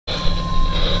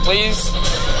please.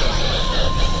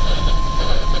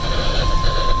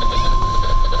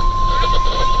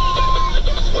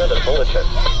 Weather bulletin.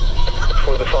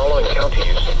 For the following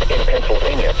counties in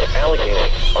Pennsylvania: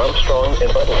 Allegheny, Armstrong,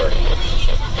 and Butler.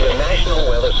 The National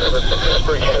Weather Service of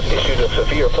Pittsburgh has issued a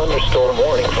severe thunderstorm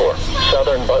warning for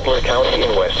southern Butler County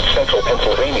in west central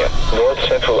Pennsylvania, north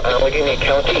central Allegheny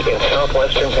County in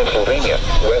southwestern Pennsylvania,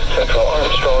 west central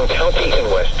Armstrong County in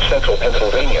west central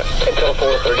Pennsylvania until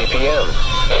 4:30 p.m.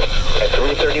 At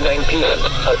 3:39 p.m.,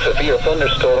 a severe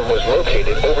thunderstorm was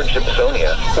located over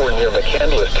Gibsonia or near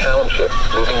McCandless Township,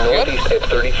 moving northeast at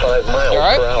 35 miles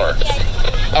per hour.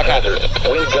 Okay. Hazard: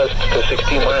 wind gusts to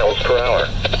 60 miles per hour.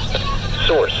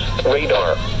 Source: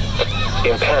 radar.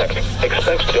 Impact: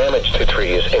 expects damage to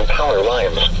trees and power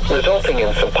lines, resulting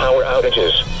in some power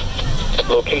outages.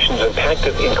 Locations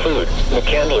impacted include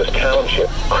McCandless Township,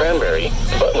 Cranberry,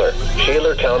 Butler,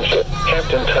 Shaler Township,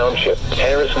 Hampton Township,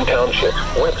 Harrison Township,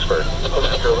 Wexford,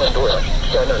 Postville and Doyle,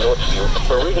 Center Northview,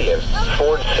 Meridian,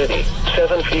 Ford City,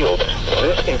 Seven Fields.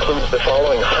 This includes the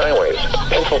following highways: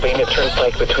 Pennsylvania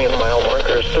Turnpike between mile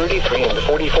markers 33 and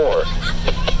 44.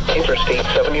 Interstate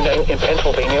 79 in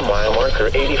Pennsylvania, mile marker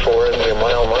 84 and near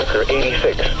mile marker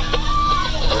 86.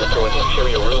 Also an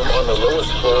interior room on the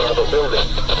lowest floor of a building.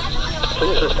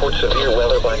 Please report severe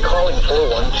weather by calling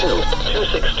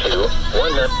 412-262-19.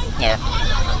 There.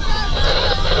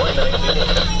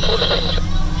 1988.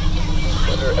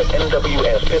 Weather at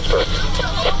NWS Pittsburgh.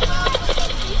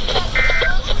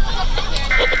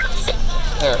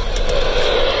 There.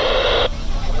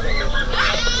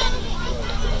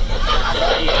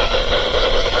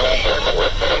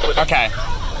 Okay.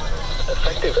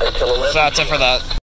 Effective until 11 So that's it for that.